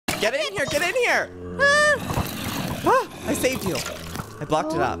Get in here, get in here. I saved you. I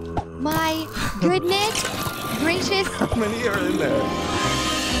blocked it up. My goodness gracious. How many are in there?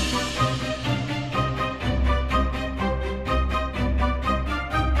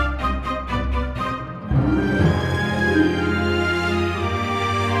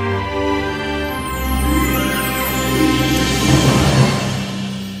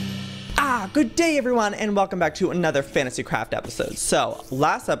 Good day, everyone, and welcome back to another FantasyCraft episode. So,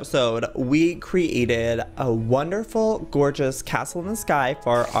 last episode, we created a wonderful, gorgeous castle in the sky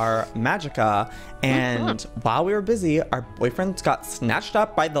for our Magicka, and while we were busy, our boyfriends got snatched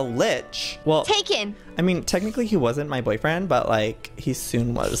up by the Lich. Well, taken. I mean, technically he wasn't my boyfriend, but like, he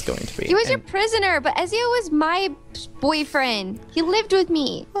soon was going to be. He was your prisoner, but Ezio was my boyfriend. He lived with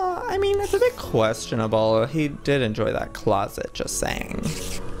me. I mean, it's a bit questionable. He did enjoy that closet, just saying.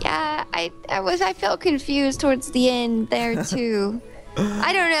 Yeah, I felt confused towards the end there too.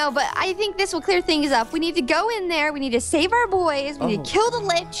 I don't know, but I think this will clear things up. We need to go in there. We need to save our boys. We need to kill the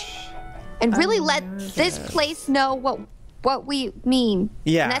Lich, and really let this place know what we mean.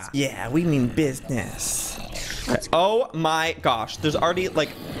 Yeah, yeah, we mean business. Okay. Oh my gosh, there's already like.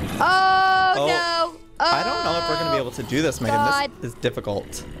 Oh no! I don't know if we're gonna be able to do this, Megan. God. This is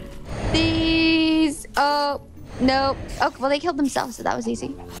difficult. These. Oh. No. Oh, well, they killed themselves, so that was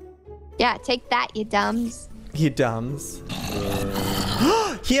easy. Yeah, take that, you dumbs. You dumbs.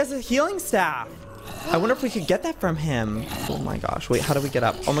 He has a healing staff. I wonder if we could get that from him. Oh my gosh. Wait, how do we get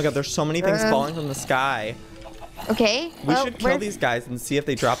up? Oh my god, there's so many things falling from the sky. Okay. We should kill these guys and see if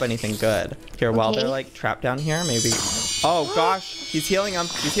they drop anything good. Here, while they're like trapped down here, maybe. Oh gosh, he's healing them.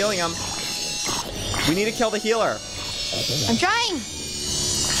 He's healing them. We need to kill the healer. I'm trying.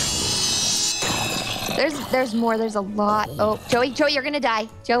 There's more. There's a lot. Oh, Joey, you're gonna die.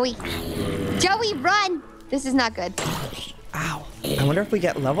 Joey, run! This is not good. Ow. I wonder if we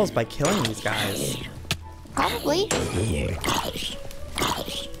get levels by killing these guys. Probably.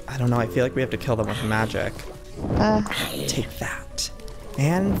 I don't know. I feel like we have to kill them with magic. Take that.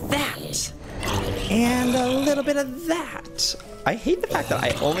 And that. And a little bit of that. I hate the fact that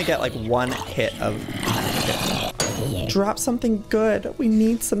I only get like one hit of magic. Drop something good. We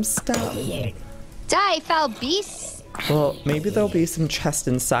need some stuff. Die, foul beasts. Well, maybe there'll be some chests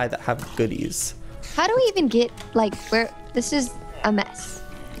inside that have goodies. How do we even get, like, where? This is a mess.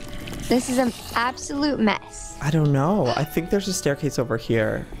 This is an absolute mess. I don't know. I think there's a staircase over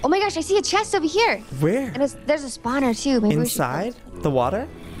here. Oh my gosh, I see a chest over here. Where? And there's a spawner too. Maybe inside the water?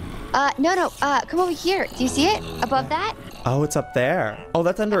 No. Come over here. Do you see it? Above that? Oh, it's up there. Oh,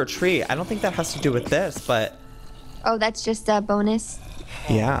 that's under a tree. I don't think that has to do with this, but... Oh, that's just a bonus.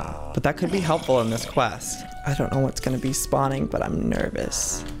 Yeah, but that could be helpful in this quest. I don't know what's going to be spawning, but I'm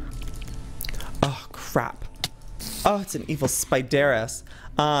nervous. Oh, crap. Oh, it's an evil Spiderus.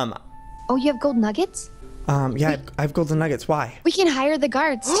 Oh, you have gold nuggets? Yeah, I have golden nuggets. Why? We can hire the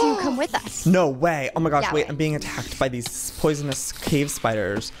guards to come with us. No way. Oh my gosh, Yeah, wait, I'm being attacked by these poisonous cave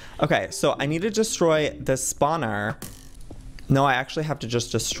spiders. Okay, so I need to destroy this spawner. No, I actually have to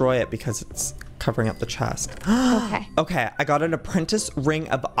just destroy it because it's covering up the chest. Okay. Okay, I got an apprentice ring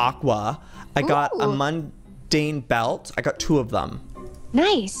of aqua. I got a mundane belt. I got 2 of them.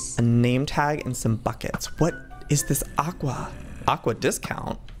 Nice. A name tag and some buckets. What is this aqua? Aqua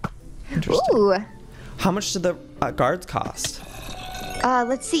discount? Interesting. Ooh. How much did the guards cost?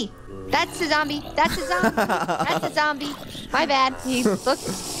 Let's see. That's a zombie. That's a zombie. That's a zombie. My bad. He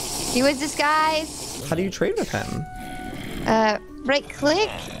was disguised. How do you trade with him? Right click.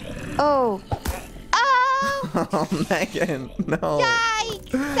 Oh. Oh, Megan, no.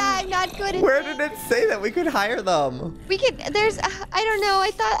 Yikes! I'm not good at Where did it say that we could hire them? We could, I don't know.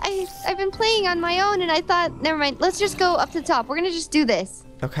 I thought I've been playing on my own and I thought, never mind. Let's just go up to the top. We're gonna just do this.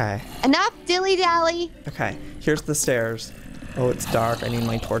 Okay. Enough dilly-dally. Okay, here's the stairs. Oh, it's dark. I need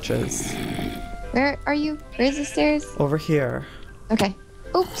my torches. Where are you? Where's the stairs? Over here. Okay.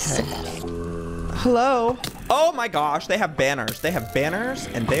 Oops. Okay. Hello. Oh my gosh, they have banners. They have banners,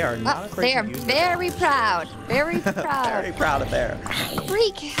 and they are not afraid they are to use very them. proud. Very proud. Very proud of there.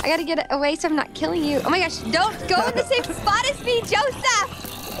 Freak! I gotta get away so I'm not killing you. Oh my gosh! Don't go in the same spot as me, Joseph.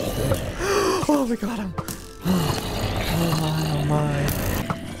 Oh, we got him. Oh my.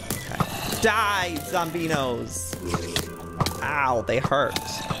 Okay. Die, zombinos. Ow, they hurt.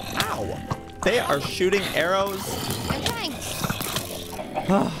 Ow. They are shooting arrows. I'm trying.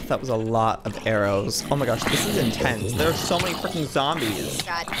 Oh, that was a lot of arrows. Oh my gosh, this is intense. There are so many freaking zombies.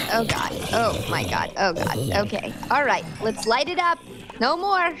 God. Oh God. Oh my God. Oh God. Okay. All right. Let's light it up. No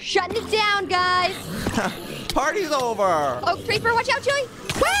more. Shutting it down, guys. Party's over. Oh, creeper, watch out, Joey.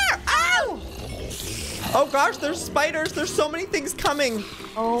 Where? Ow! Oh gosh, there's spiders. There's so many things coming.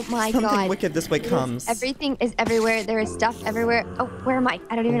 Oh my Something God. wicked this way comes. Everything is everywhere. There is stuff everywhere. Oh, where am I?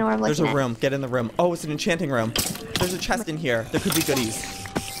 I don't even know where I'm looking There's a at. room. Get in the room. Oh, it's an enchanting room. There's a chest in here. There could be goodies.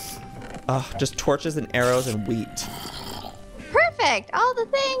 Just torches and arrows and wheat. Perfect. All the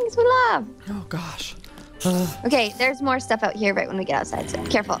things we love. Oh gosh. Okay, there's more stuff out here right when we get outside, so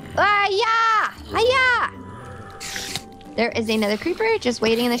careful. Ah-ya! Ah-ya! There is another creeper just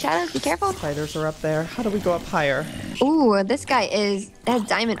waiting in the shadows. Be careful. Spiders are up there. How do we go up has Ooh, this guy has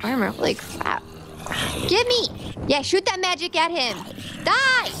diamond armor. Holy crap. Give me! Yeah, shoot that magic at him.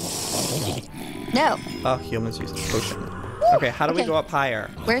 Die! No. Oh, humans use a potion. Okay, how do we go up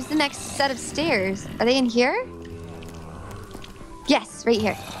higher? Where's the next set of stairs? Are they in here? Yes, right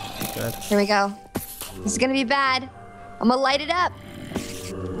here. Good. Here we go. This is gonna be bad. I'm gonna light it up.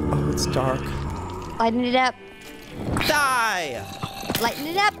 Oh, it's dark. Lighting it up. Die! Lighting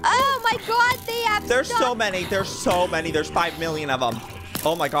it up. Oh my God, they have There's stuff. so many. There's so many. There's 5 million of them.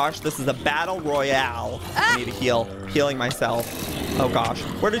 Oh my gosh, this is a battle royale. I need to heal. Healing myself. Oh gosh.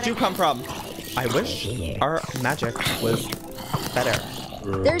 Where did you come from? I wish our magic was better.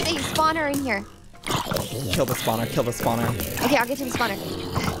 There's a spawner in here. Kill the spawner. Kill the spawner. Okay, I'll get to the spawner.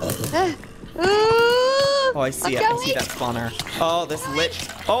 Oh, I see it. I see that spawner. Oh, this lich.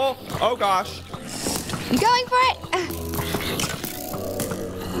 Oh, oh gosh. I'm going for it.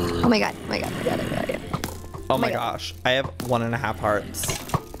 Oh my God. Oh my God. Oh my God. Oh my God. Oh my gosh. I have 1.5 hearts.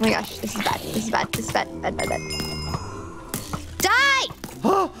 Oh my gosh. This is bad. This is bad. This is bad. Bad, bad, bad. Die!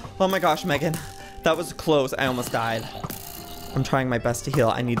 Oh my gosh, Megan. That was close. I almost died. I'm trying my best to heal.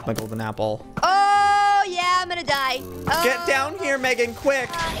 I need my golden apple. Oh, yeah. I'm gonna die. Oh, Get down here, Megan, quick.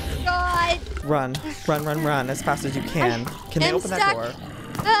 my God. Run, run, run, run as fast as you can. Can they I'm open that stuck. door?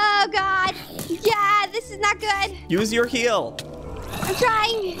 Oh, God. Yeah, this is not good. Use your heal. I'm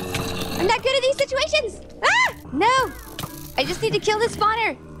trying. I'm not good at these situations. Ah! No. I just need to kill this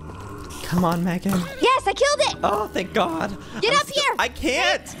spawner. Come on, Megan. Yes, I killed it. Oh, thank God. Get up here. I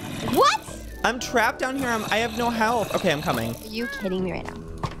can't. What? I'm trapped down here. I have no health. Okay, I'm coming. Are you kidding me right now?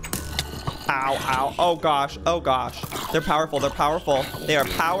 Ow, ow. Oh, gosh. Oh, gosh. They're powerful. They're powerful. They are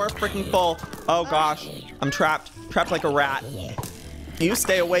power freaking full. Oh, gosh. I'm trapped. Trapped like a rat. You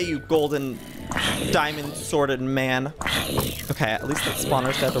stay away, you golden diamond sworded man. Okay, at least that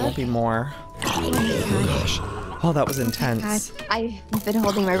spawner's dead. There won't be more. Oh, that was intense. God, I've been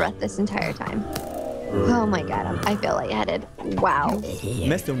holding my breath this entire time. Oh my God, I feel lightheaded. Wow.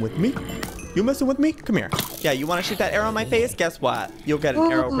 Messing with me? You messing with me? Come here. Yeah, you want to shoot that arrow in my face? Guess what? You'll get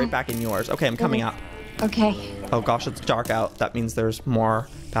an arrow right back in yours. Okay, I'm coming up. Okay. Oh gosh, it's dark out. That means there's more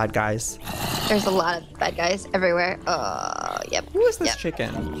bad guys. There's a lot of bad guys everywhere. Yep. Who is this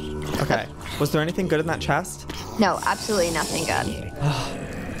chicken? Okay. Was there anything good in that chest? No, absolutely nothing good.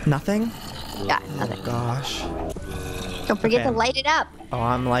 Nothing? Yeah, nothing. Oh gosh. Don't forget Okay. to light it up. Oh,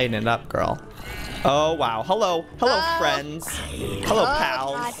 I'm lighting it up, girl. Oh wow. Hello. Hello, friends. Hello,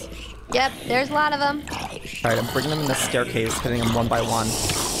 pals. God. Yep, there's a lot of them. All right, I'm bringing them in the staircase, hitting them one by one.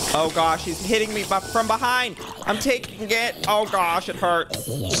 Oh gosh, he's hitting me from behind. I'm taking it. Oh gosh, it hurts.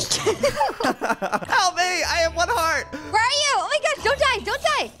 Help me! I have 1 heart. Where are you? Oh my gosh, don't die, don't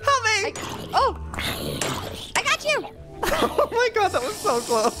die. Help me! I got you. Oh my god, that was so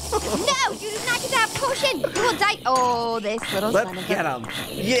close. No, you did not get that potion. You will die. Oh, this little son Let's of get a... him.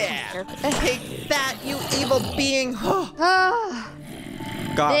 Yeah. Take that, you evil being. Oh,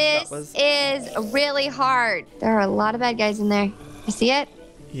 God, this that was. is really hard. There are a lot of bad guys in there. You see it?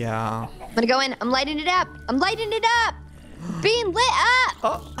 Yeah. I'm gonna go in. I'm lighting it up. I'm lighting it up. Being lit up.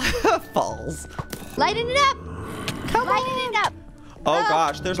 Oh, falls. Lighting it up. Lighting it up. Oh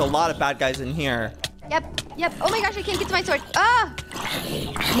gosh, there's a lot of bad guys in here. Yep, yep. Oh my gosh, I can't get to my sword. Ah!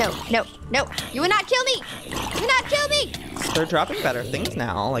 No, no, no. You will not kill me. You will not kill me. They're dropping better things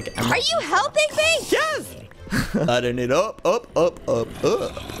now. Like, Are you helping me? Yes! Lighting it up, up, up, up,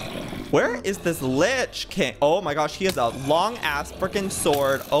 up. Where is this lich king? Oh my gosh, he has a long ass freaking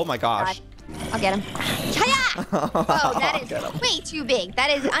sword. Oh my gosh. I'll get him. Hiya! Oh, that Get him. is way too big.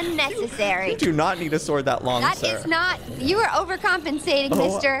 That is unnecessary. You do not need a sword that long, That sir. is not. You are overcompensating, Oh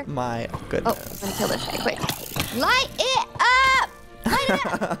mister. my Oh, goodness. I'm gonna kill this guy quick. Light it up! Light it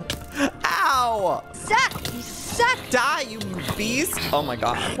up! Ow! Suck! You suck! Die, you beast! Oh my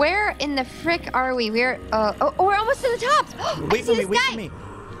god. Where in the frick are we? We're we're almost to the top. Wait for me, wait for me.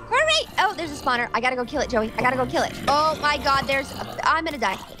 Hurry! Oh, there's a spawner. I gotta go kill it, Joey. I gotta go kill it. Oh my god, I'm gonna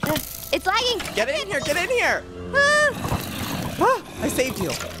die. It's lagging. Get in here, get in here! Ah, Ah, I saved you.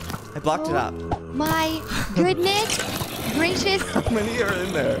 I blocked it up. my goodness gracious. How many are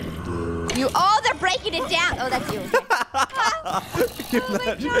in there? They're breaking it down. Oh, that's you. Can you Oh my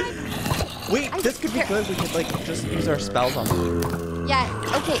imagine? god. Wait, this could be good. We could like just use our spells on them. Yeah,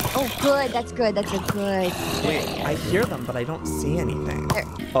 okay. Oh, good. That's good. That's a good. Wait, I hear them, but I don't see anything. There.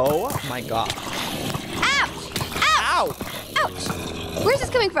 Oh my god. Ouch! Ouch! Ow! Ouch! Where's this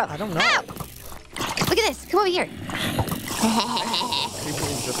coming from? I don't know. Ow! Look at this. Come over here. People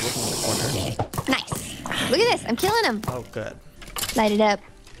just looking in the corner. Nice. Look at this. I'm killing him. Oh, good. Light it up.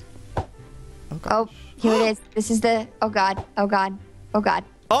 Oh, gosh. Oh, here it is. This is the. Oh god. Oh god. Oh god.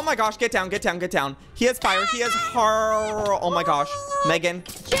 Oh my gosh, get down, get down, get down. He has fire, he has horror. Oh my gosh. Megan.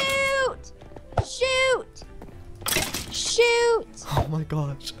 Shoot! Shoot! Shoot! Oh my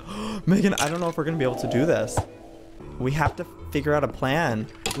gosh. Megan, I don't know if we're gonna be able to do this. We have to figure out a plan.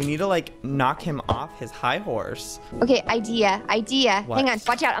 We need to like knock him off his high horse. Okay, idea. What? Hang on,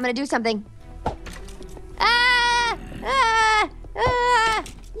 watch out. I'm gonna do something. Ah! Ah! Ah!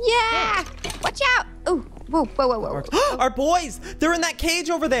 Yeah! Watch out! Oh, whoa, whoa, whoa, whoa. Our boys! They're in that cage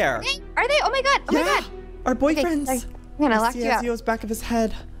over there! Are they? Oh my god! Oh my god! Our boyfriends! Okay, I'm gonna lock you out. Ezio's back of his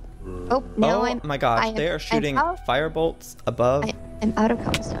head. Oh, no, Oh my gosh, they are shooting fire bolts above. I'm out of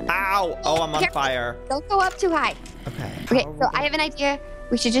cobblestone. Ow! Oh, I'm on Careful. fire. Don't go up too high. Okay. Okay, so I have an idea.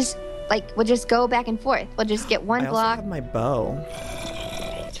 We should just, like, we'll just go back and forth. We'll just get one I also block. have my bow.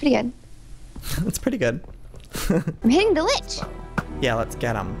 It's pretty good. It's pretty good. I'm hitting the lich. Yeah, let's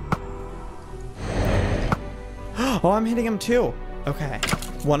get him. Oh, I'm hitting him too. Okay.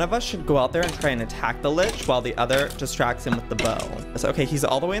 One of us should go out there and try and attack the lich while the other distracts him with the bow. So, okay, he's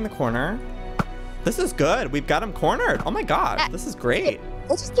all the way in the corner. This is good. We've got him cornered. Oh my gosh, Yeah. this is great.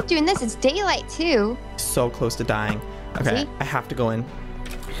 Let's just keep doing this. It's daylight too. So close to dying. Okay, See? I have to go in.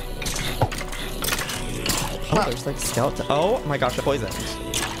 Oh, Whoa. there's like skeleton. Oh my gosh, I'm poisoned.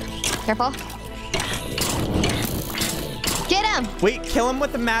 Careful. Get him! Wait, kill him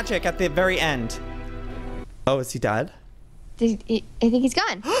with the magic at the very end. Oh, is he dead? I think he's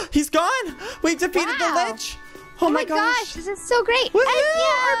gone. He's gone! We defeated the Wow. lich! Oh my gosh! This is so great. Woohoo!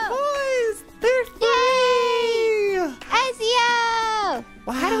 Ezio! Our boys! They're free! Yay! Ezio!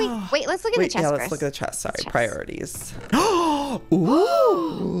 Wow. How do we... Wait, let's look at the chest yeah, first. let's look at the chest. Sorry, Chest. priorities.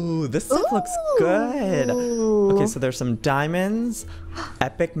 Ooh! This stuff looks good. Ooh. Okay, so there's some diamonds,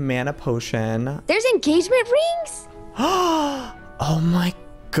 epic mana potion. There's engagement rings? Oh my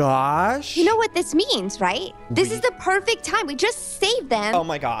gosh! You know what this means, right? This is the perfect time. We just saved them. Oh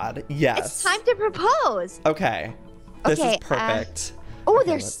my god, yes. It's time to propose. Okay, this Okay, is perfect. Oh, Okay,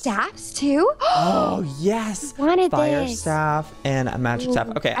 there's let's- staffs too? Oh yes! Wanted Fire this. staff and a magic staff.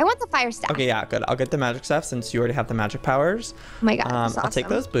 Okay. I want the fire staff. Okay, yeah, good. I'll get the magic staff since you already have the magic powers. Oh my god, that's I'll take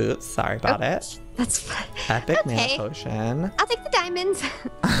awesome. those boots. Sorry about Oh, it. That's fine. Epic mana Okay. potion. I'll take the diamonds.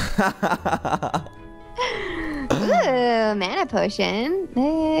 Ooh, mana potion.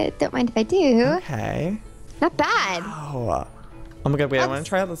 Don't mind if I do. Okay. Not bad. Oh. Oh my god, wait, I want to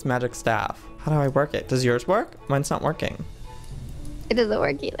try out this magic staff. How do I work it? Does yours work? Mine's not working. It doesn't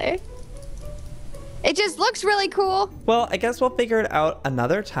work either. It just looks really cool. Well, I guess we'll figure it out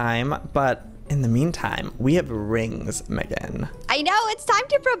another time, but in the meantime, we have rings, Megan. I know, it's time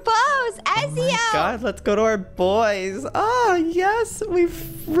to propose. Ezio. God, let's go to our boys. Oh, yes, we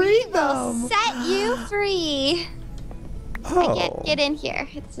freed them. Set you free. I Oh, can't get in here.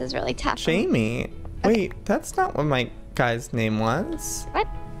 This is really tough. Jamie. Wait, that's not what my guy's name was. What?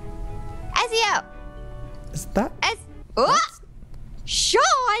 Ezio. Is that Oh! Sean.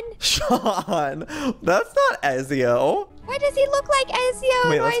 Sean? That's not Ezio. Why does he look like Ezio?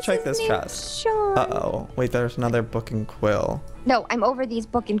 Wait, Why let's is check his this name chest. Sean. Uh-oh. Wait, there's another book and quill. No, I'm over these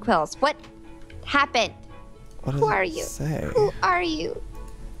book and quills. What happened? What does Who are it you? say? Who are you?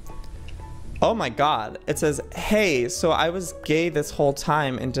 Oh my god. It says, hey, so I was gay this whole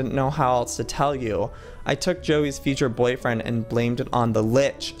time and didn't know how else to tell you. I took Joey's future boyfriend and blamed it on the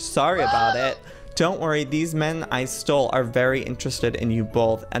lich. Sorry about it. Don't worry, these men I stole are very interested in you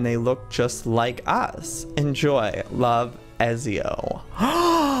both and they look just like us. Enjoy. Love, Ezio.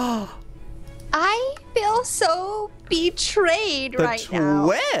 I feel so betrayed The right now.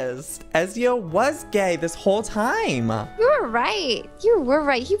 twist! Ezio was gay this whole time. You were right. You were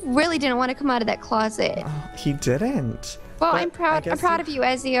right. He really didn't want to come out of that closet. Oh, he didn't. Well, But I'm proud. I I'm guess proud of you,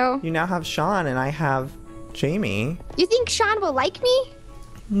 Ezio. You now have Sean and I have Jamie. You think Sean will like me?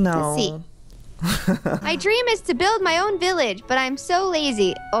 No. Let's see. My dream is to build my own village, but I'm so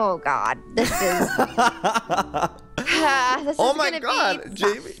lazy. Oh God, this is. This Oh is my gonna god,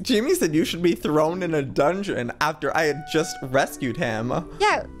 be Jamie said you should be thrown in a dungeon after I had just rescued him.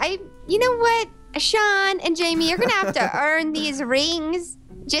 Yeah, you know what, Sean and Jamie, you're gonna have to earn these rings.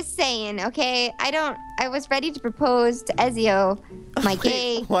 Just saying, okay? I was ready to propose to Ezio, my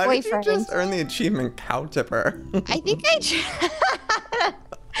gay Why boyfriend. did you just earn the achievement cow tipper? I think I.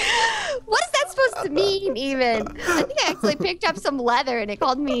 What is supposed to mean even? I think I actually picked up some leather and it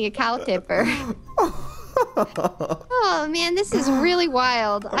called me a cow tipper. Oh man, this is really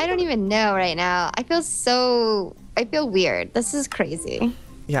wild. I don't even know right now. I feel weird. This is crazy.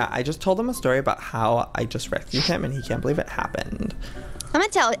 Yeah, I just told him a story about how I just rescued him and he can't believe it happened. I'm gonna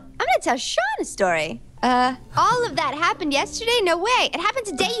tell Sean a story. All of that happened yesterday? No way. It happened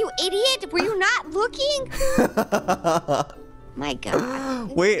today, you idiot. Were you not looking? My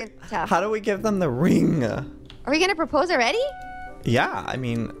God. Wait, how do we give them the ring? Are we gonna propose already? Yeah, I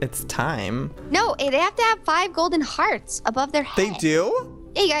mean, it's time. No, they have to have 5 golden hearts above their head. They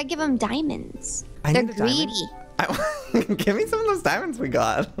do? Yeah, you gotta give them diamonds. They're greedy. Give me some of those diamonds we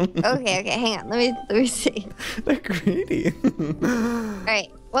got. Okay, hang on. Let me see. They're greedy. All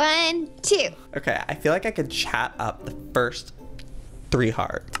right, 1, 2. Okay, I feel like I could chat up the first 3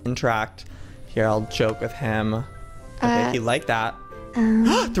 hearts. Interact. Here, I'll joke with him. Okay, he liked that.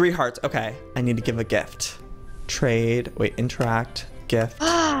 3 hearts. Okay, I need to give a gift. Trade. Wait, interact. Gift.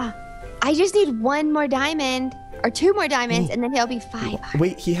 I just need 1 more diamond or 2 more diamonds, and then he'll be 5 hearts.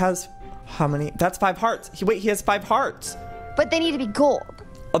 Wait, he has how many? That's 5 hearts. He has 5 hearts. But they need to be gold.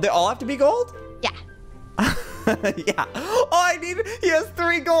 Oh, they all have to be gold? Yeah. Yeah. Oh, he has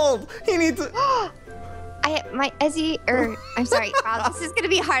 3 gold. He needs. I'm sorry. Wow, this is gonna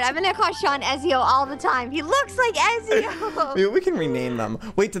be hard. I'm gonna call Sean Ezio all the time. He looks like Ezio. Maybe we can rename them.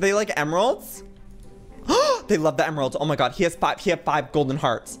 Wait, do they like emeralds? They love the emeralds. Oh my God, he has 5 golden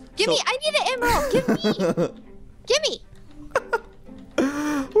hearts. Give me, I need an emerald. Give me. Give me.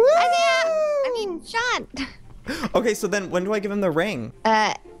 Sean. Okay, so then when do I give him the ring?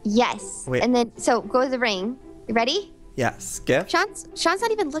 Yes. Wait. And then, so go to the ring. You ready? Yes, gift. Sean's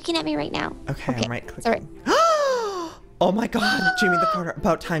not even looking at me right now. Okay, I'm right clicking. All right. Oh my God, Jamie the Carter.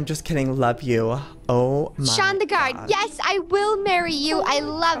 About time. Just kidding. Love you. Oh my Sean the guard. God. Yes, I will marry you. I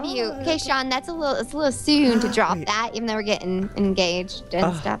love you. Okay, Sean, it's a little soon to drop that, even though we're getting engaged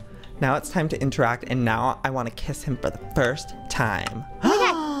and stuff. Now it's time to interact, and now I want to kiss him for the first time. Oh my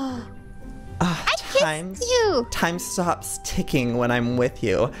God. I kissed you. Time stops ticking when I'm with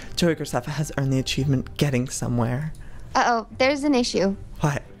you. Joey Graceffa has earned the achievement getting somewhere. Uh-oh, there's an issue.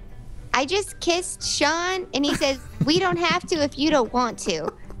 What? I just kissed Sean, and he says, we don't have to if you don't want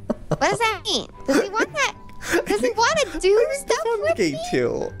to. What does that mean? Does he want that? Does he want to do stuff with me?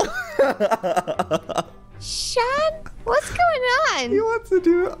 Too. Sean, what's going on? He wants to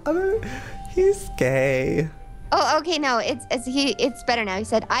do other. He's gay. Oh, okay, no, it's better now. He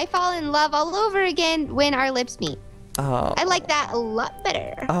said, I fall in love all over again when our lips meet. Oh. I like that a lot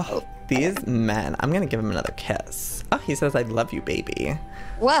better. Oh, these men. I'm gonna give him another kiss. Oh, he says, I love you, baby.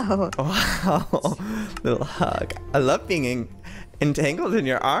 Whoa. Wow. Little hug. I love being entangled in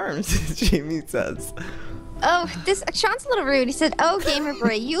your arms, Jamie says. Oh, Sean's a little rude. He said, oh, Gamer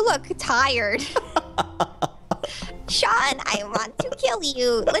Boy, you look tired. Sean, I want to kill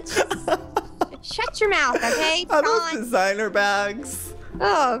you. Let's just shut your mouth, okay? Are those designer bags?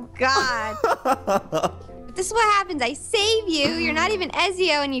 Oh, God. This is what happens. I save you. You're not even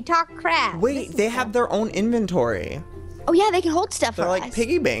Ezio, and you talk crap. Wait, they have their own inventory. Oh, yeah, they can hold stuff for us. They're like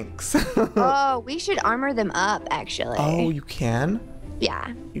piggy banks. Oh, we should armor them up, actually. Oh, you can?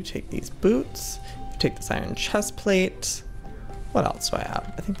 Yeah. You take these boots. You take this iron chest plate. What else do I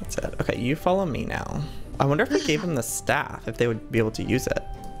have? I think that's it. Okay, you follow me now. I wonder if they gave him the staff, if they would be able to use it.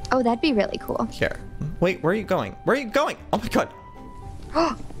 Oh, that'd be really cool. Here. Wait, where are you going? Where are you going? Oh my God.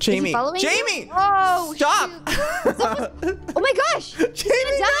 Jamie. Jamie! You? Oh, stop! Oh my gosh!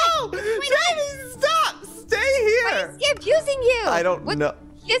 Jamie, no! Jamie, stop! Stay here! Why is he abusing you? I don't know.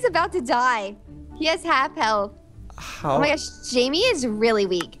 He is about to die. He has half health. How? Oh my gosh, Jamie is really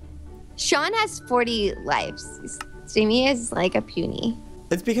weak. Sean has 40 lives. Jamie is like a puny.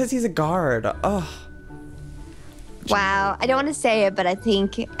 It's because he's a guard. Oh. Wow, I don't want to say it, but I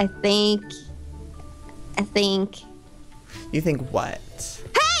think. You think what?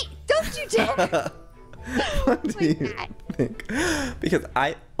 Hey! Don't you dare! What do you think? Because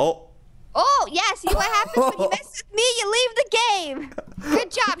Oh, yeah, see what happens when you mess with me? You leave the game.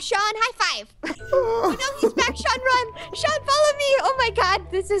 Good job, Sean. High five. Oh, no, he's back. Sean, run. Sean, follow me. Oh, my God.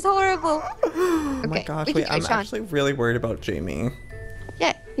 This is horrible. Oh, my gosh. Wait, I'm actually really worried about Jamie.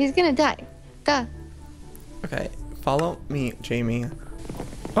 Yeah, he's going to die. Duh. Okay, follow me, Jamie.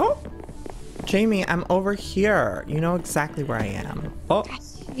 Oh, Jamie, I'm over here. You know exactly where I am. Oh. Gosh,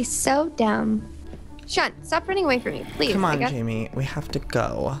 he's so dumb. Sean, stop running away from me, please. Come on, Jamie. We have to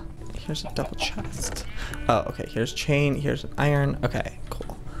go. Here's a double chest. Oh, okay. Here's chain. Here's an iron. Okay,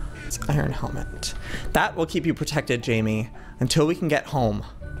 cool. It's an iron helmet. That will keep you protected, Jamie, until we can get home.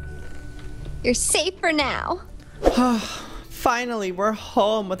 You're safe for now. Finally, we're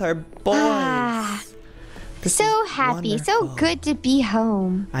home with our boys. So happy, so good to be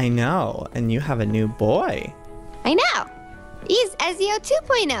home. I know, and you have a new boy. I know. He's Ezio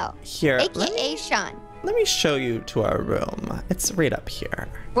 2.0. Here, AKA Sean. Let me show you to our room. It's right up here.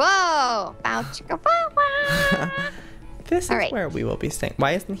 Whoa. This is where we will be staying.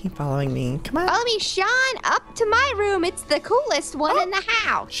 Why isn't he following me? Come on. Follow me, Sean, up to my room. It's the coolest one in the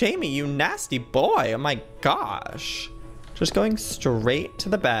house. Jamie, you nasty boy. Oh my gosh. Just going straight to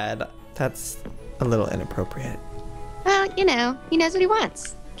the bed. That's a little inappropriate. Well, you know, he knows what he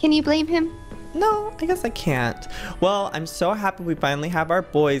wants. Can you blame him? No, I guess I can't. Well, I'm so happy we finally have our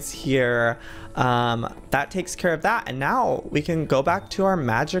boys here. That takes care of that. And now we can go back to our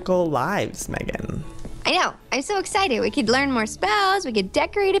magical lives, Megan. I know. I'm so excited. We could learn more spells. We could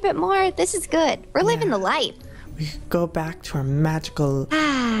decorate a bit more. This is good. We're living the life. We could go back to our magical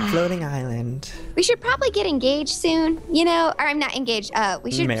floating island. We should probably get engaged soon, you know? Or I'm not engaged.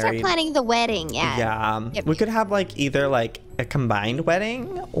 We should start planning the wedding. Yeah. Yep. We could have like either like a combined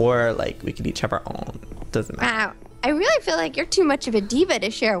wedding or like we could each have our own. Doesn't matter. Wow. I really feel like you're too much of a diva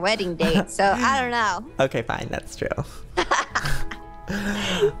to share a wedding date, so I don't know. Okay, fine. That's true.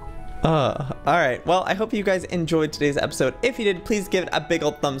 All right. Well, I hope you guys enjoyed today's episode. If you did, please give it a big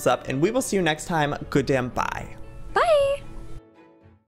old thumbs up, and we will see you next time. Good damn bye.